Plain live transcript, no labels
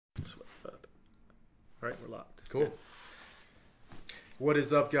All right, we're locked. Cool. What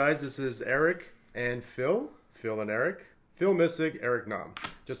is up, guys? This is Eric and Phil. Phil and Eric. Phil Missick, Eric Nam.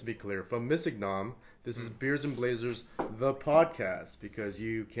 Just to be clear, from Missick Nam, this is Beers and Blazers, the podcast, because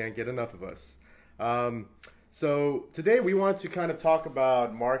you can't get enough of us. So today we want to kind of talk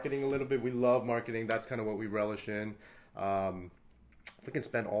about marketing a little bit. We love marketing. That's kind of what we relish in. If we can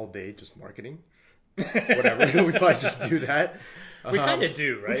spend all day just marketing, whatever, we might just do that. We kind of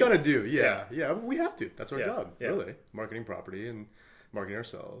do, right? We kind of do, yeah. We have to. That's our job, yeah. really. Marketing property and marketing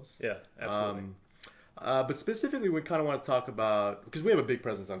ourselves. Yeah, absolutely. But specifically, we kind of want to talk about, because we have a big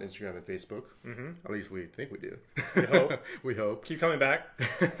presence on Instagram and Facebook. Mm-hmm. At least we think we do. We hope. We hope. Keep coming back.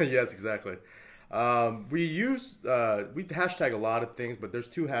 Yes, exactly. We hashtag a lot of things, but there's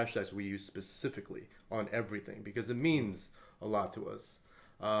two hashtags we use specifically on everything because it means a lot to us.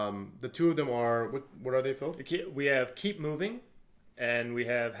 The two of them are, what are they, Phil? We have Keep Moving, and we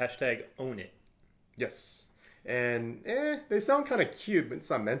have hashtag Own It. Yes. And they sound kind of cute, but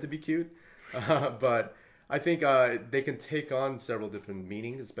it's not meant to be cute. But I think they can take on several different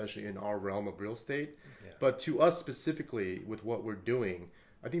meanings, especially in our realm of real estate. Yeah. But to us specifically, with what we're doing,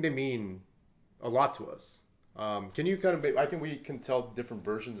 I think they mean a lot to us. Can you kind of, I think we can tell different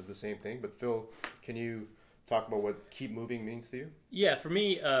versions of the same thing, but Phil, can you talk about what Keep Moving means to you? Yeah, for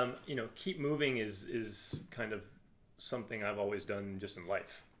me, Keep Moving is kind of something I've always done just in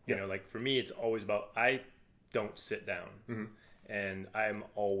life. You know, like for me, it's always about, I don't sit down and I'm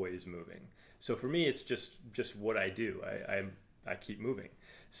always moving. So for me, it's just what I do. I keep moving.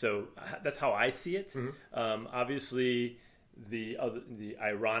 So that's how I see it. Obviously, the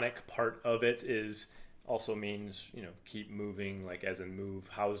ironic part of it is also means, keep moving, like as in move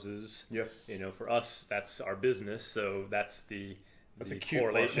houses. Yes. For us, that's our business. So that's the a cute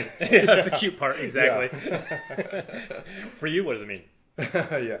correlation. Yeah, that's the cute part, exactly. Yeah. For you, what does it mean?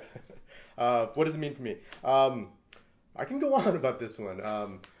 Yeah. What does it mean for me? I can go on about this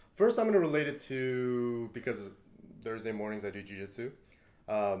one. First, I'm going to relate it to, because Thursday mornings I do jiu-jitsu.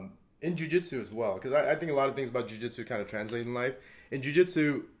 In jiu-jitsu as well, because I think a lot of things about jiu-jitsu kind of translate in life. In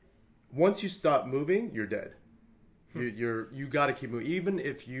jiu-jitsu, once you stop moving, you're dead. You got to keep moving. Even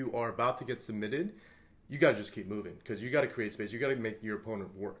if you are about to get submitted, you got to just keep moving, because you got to create space. You got to make your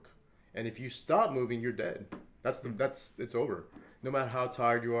opponent work. And if you stop moving, you're dead. It's over. No matter how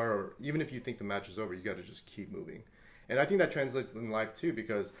tired you are, or even if you think the match is over, you got to just keep moving. And I think that translates in life too,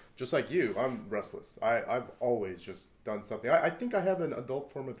 because just like you, I'm restless. I've always just done something. I think I have an adult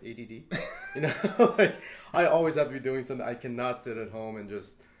form of ADD. Like I always have to be doing something. I cannot sit at home and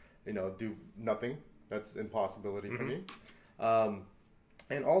just, do nothing. That's an impossibility for me.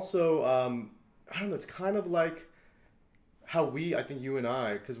 And also, I don't know, it's kind of like how I think you and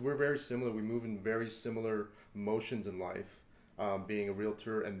I, because we're very similar, we move in very similar motions in life, being a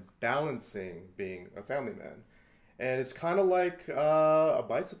realtor and balancing being a family man. And it's kind of like a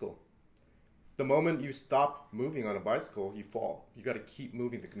bicycle. The moment you stop moving on a bicycle, you fall. You got to keep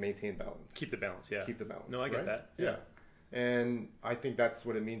moving to maintain balance. Keep the balance, yeah. Keep the balance. No, I get that. Yeah. And I think that's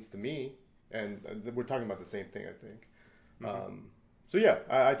what it means to me. And we're talking about the same thing, I think. So yeah,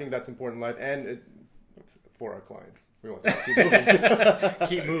 I think that's important in life. And for our clients, we want to keep moving.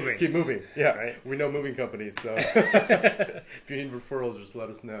 Keep moving. Keep moving. Yeah. Right? We know moving companies. So if you need referrals, just let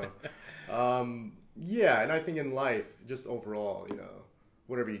us know. Yeah, and I think in life, just overall,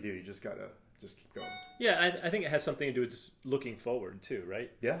 whatever you do, you just gotta keep going. Yeah, I think it has something to do with just looking forward too, right?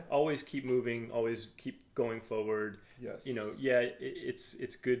 Yeah. Always keep moving, always keep going forward. Yes.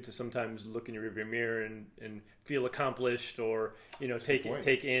 It's good to sometimes look in your rearview mirror and feel accomplished, or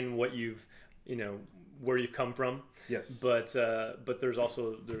take in what you've where you've come from. Yes. But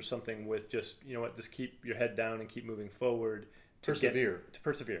there's something with just just keep your head down and keep moving forward. To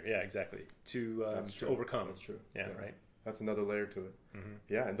persevere, yeah, exactly. To overcome. That's true. Yeah, right. That's another layer to it.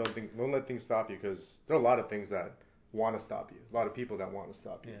 Yeah, and don't let things stop you, because there are a lot of things that want to stop you. A lot of people that want to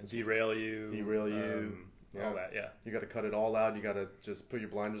stop you. Yeah, derail you. All that. Yeah. You got to cut it all out. You got to just put your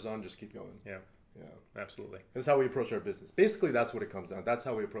blinders on. Just keep going. Yeah. Absolutely. That's how we approach our business. Basically, that's what it comes down. That's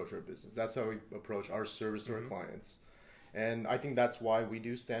how we approach our business. That's how we approach our service to our clients. And I think that's why we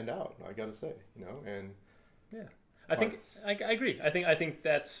do stand out. I got to say, and yeah. I think I agree. I think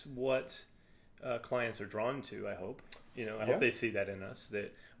that's what clients are drawn to. I hope I hope they see that in us,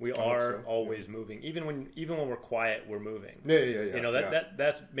 that we are always moving. Even when we're quiet, we're moving. Yeah.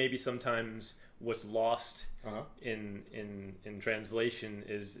 That's maybe sometimes what's lost in translation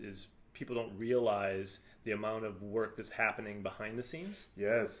is people don't realize the amount of work that's happening behind the scenes.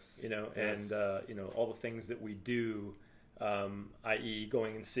 Yes. And all the things that we do, i.e.,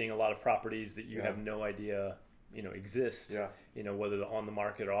 going and seeing a lot of properties that you have no idea exist. Yeah. Whether they're on the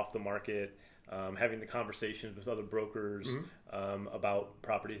market or off the market, having the conversations with other brokers about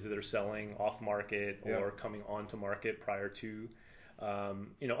properties that are selling off market or coming onto market prior to,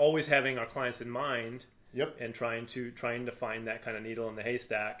 always having our clients in mind. Yep. And trying to find that kind of needle in the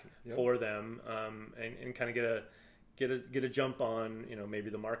haystack for them, and kind of get a jump on maybe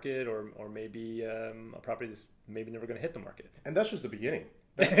the market or maybe a property that's maybe never going to hit the market. And that's just the beginning.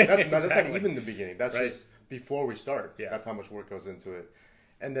 That's not even the beginning. That's right. just before we start. Yeah. That's how much work goes into it.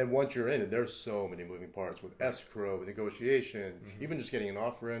 And then once you're in it, there's so many moving parts with escrow, with negotiation, even just getting an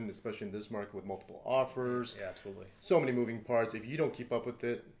offer in, especially in this market with multiple offers. Yeah, absolutely. So many moving parts. If you don't keep up with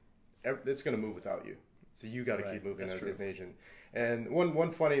it, it's going to move without you. So you got to keep moving as an agent. And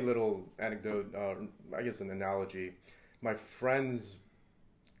one funny little anecdote, I guess an analogy, my friends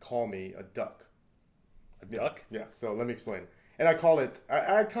call me a duck. A duck? Yeah, so let me explain. And I call it,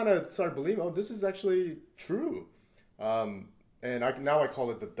 I kind of started believing, this is actually true. And now I call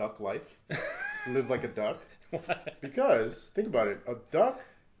it the duck life. Live like a duck. Because, think about it, a duck,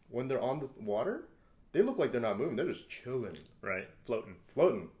 when they're on the water, they look like they're not moving. They're just chilling. Right, floating.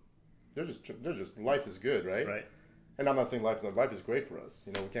 They're just life is good, right? Right. And I'm not saying life is great for us.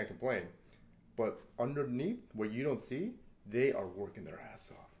 We can't complain. But underneath, where you don't see, they are working their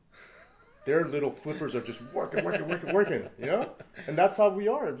ass off. Their little flippers are just working. And that's how we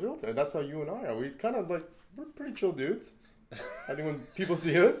are as realtors. That's how you and I are. We kind of we're pretty chill dudes. I think when people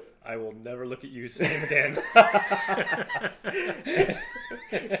see us, I will never look at you same again.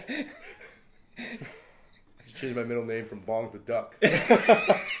 Change my middle name from Bong to Duck. Can I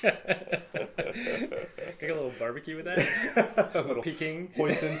get a little barbecue with that? A little Peking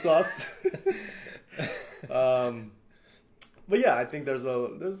hoisin sauce. But yeah, I think there's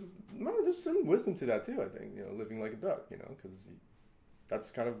some wisdom to that too. I think living like a duck, because that's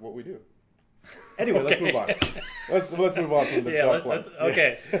kind of what we do. Anyway, let's move on. Let's move on from the duck life.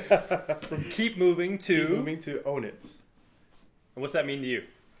 Okay, from keep moving to own it. And what's that mean to you?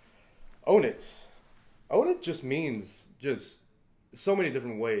 Own it. Own it just means so many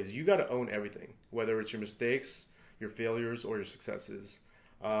different ways. You got to own everything, whether it's your mistakes, your failures, or your successes.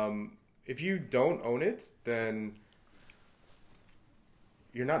 If you don't own it, then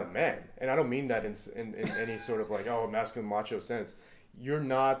you're not a man. And I don't mean that in any sort of masculine macho sense. You're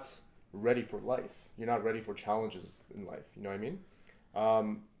not ready for life. You're not ready for challenges in life. You know what I mean?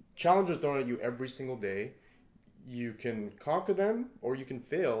 Challenges thrown at you every single day. You can conquer them or you can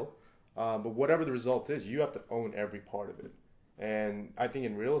fail. But whatever the result is, you have to own every part of it. And I think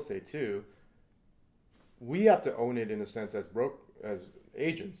in real estate too, we have to own it in a sense as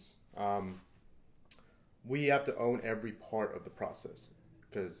agents. We have to own every part of the process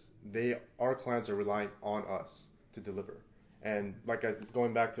because our clients are relying on us to deliver. And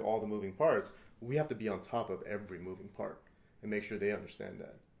going back to all the moving parts, we have to be on top of every moving part and make sure they understand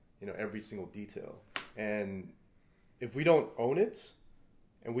that, every single detail. And if we don't own it,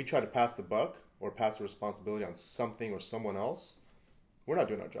 and we try to pass the buck or pass the responsibility on something or someone else, we're not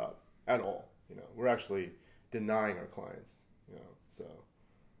doing our job at all. We're actually denying our clients. So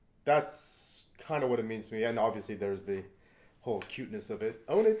that's kind of what it means to me. And obviously, there's the whole cuteness of it.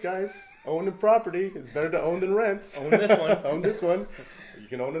 Own it, guys. Own the property. It's better to own than rent. Own this one. Own this one. You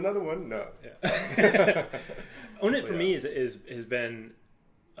can own another one. No. Yeah. Own it for me has been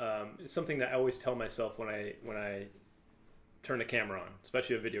something that I always tell myself when I turn the camera on,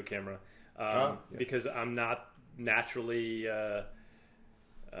 especially a video camera, yes. Because I'm not naturally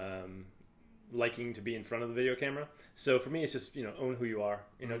liking to be in front of the video camera. So for me, it's just own who you are.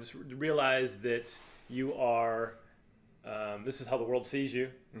 Just realize that you are. This is how the world sees you,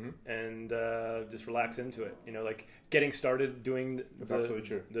 and just relax into it. Getting started doing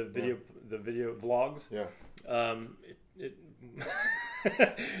the video vlogs. Yeah.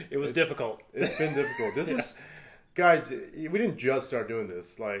 It was difficult. It's been difficult. This is. Guys, we didn't just start doing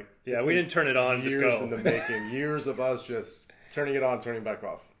this. We didn't turn it on and just go. Years in the making. Years of us just turning it on, turning back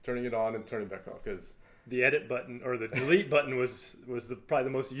off, turning it on and turning back off. Because the edit button or the delete button was probably the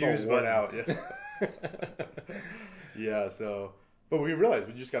most used worn button. Out. Yeah. Yeah. So, but we realized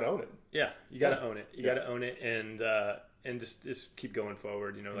we just got to own it. Yeah, you got to own it. You got to own it, and just keep going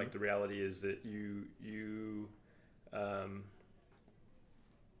forward. The reality is that you I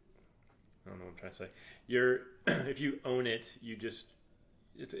don't know what I'm trying to say. If you own it,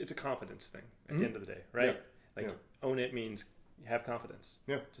 it's a confidence thing at the end of the day, right? Yeah. Own it means have confidence.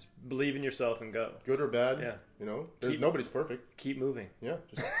 Yeah. Just believe in yourself and go. Good or bad. Yeah. Nobody's perfect. Keep moving. Yeah.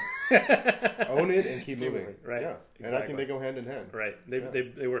 Just own it and keep moving. Right. Yeah. Exactly. And I think they go hand in hand. Right.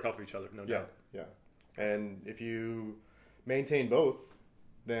 They work off of each other, no doubt. Yeah. And if you maintain both,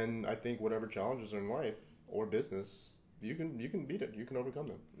 then I think whatever challenges are in life, or business, you can beat it. You can overcome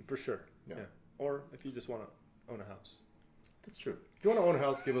them. For sure. Yeah. Yeah. Or if you just want to own a house. That's true. If you want to own a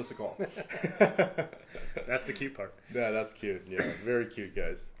house, give us a call. That's the cute part. Yeah, that's cute. Yeah, very cute,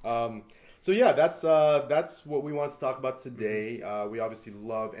 guys. So yeah, that's what we want to talk about today. We obviously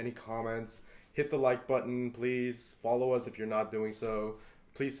love any comments. Hit the like button, please. Follow us if you're not doing so.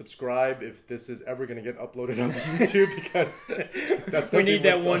 Please subscribe if this is ever going to get uploaded onto YouTube, because that's we need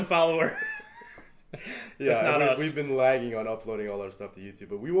that one follower. Yeah, we've been lagging on uploading all our stuff to YouTube,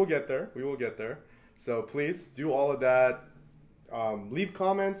 but we will get there. We will get there. So please do all of that. Leave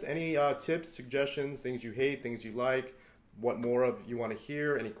comments, any tips, suggestions, things you hate, things you like, what more of you want to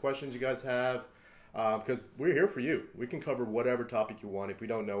hear, any questions you guys have, because we're here for you. We can cover whatever topic you want. If we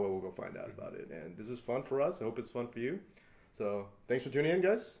don't know it, we'll go find out about it. And this is fun for us. I hope it's fun for you. So thanks for tuning in,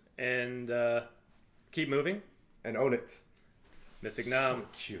 guys. And keep moving. And own it. Mystic Nam. So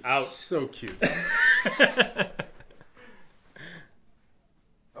cute. Out. So cute. That's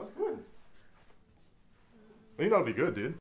good. I think that'll be good, dude.